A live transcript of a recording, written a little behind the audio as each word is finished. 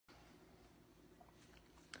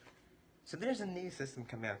So there's a new system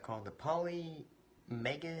coming out called the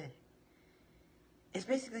Polymega. It's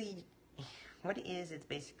basically, what it is, it's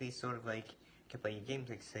basically sort of like, you can play games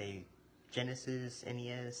like, say, Genesis,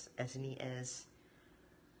 NES, SNES,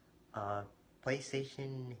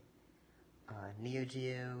 PlayStation, Neo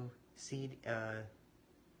Geo,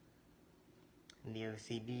 Neo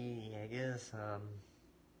CD, I guess,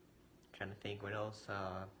 trying to think what else,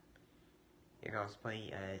 you can also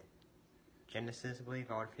play, Genesis, I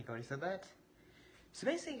believe. I think I already said that. So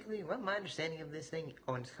basically, what my understanding of this thing,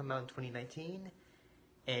 it's come out in 2019,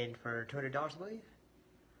 and for $200, I believe.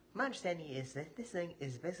 My understanding is that this thing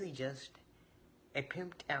is basically just a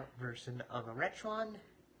pimped out version of a Retron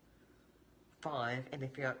 5, and they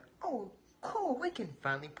figure out, oh, cool, we can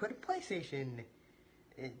finally put a PlayStation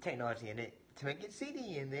technology in it to make it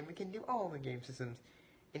CD, and then we can do all the game systems.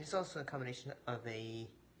 And it's also a combination of a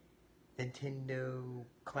Nintendo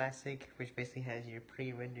Classic, which basically has your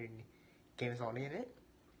pre-rendered games already in it.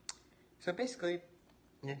 So basically,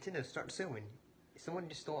 Nintendo starts suing. Someone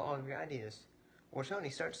just stole all of your ideas. Or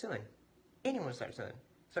Sony starts suing. Anyone starts suing.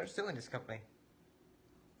 Starts suing this company.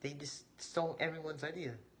 They just stole everyone's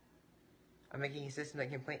idea. I'm making a system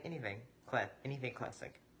that can play anything. Anything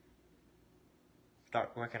classic.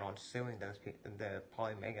 Start working on suing those people, the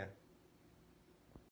Polymega.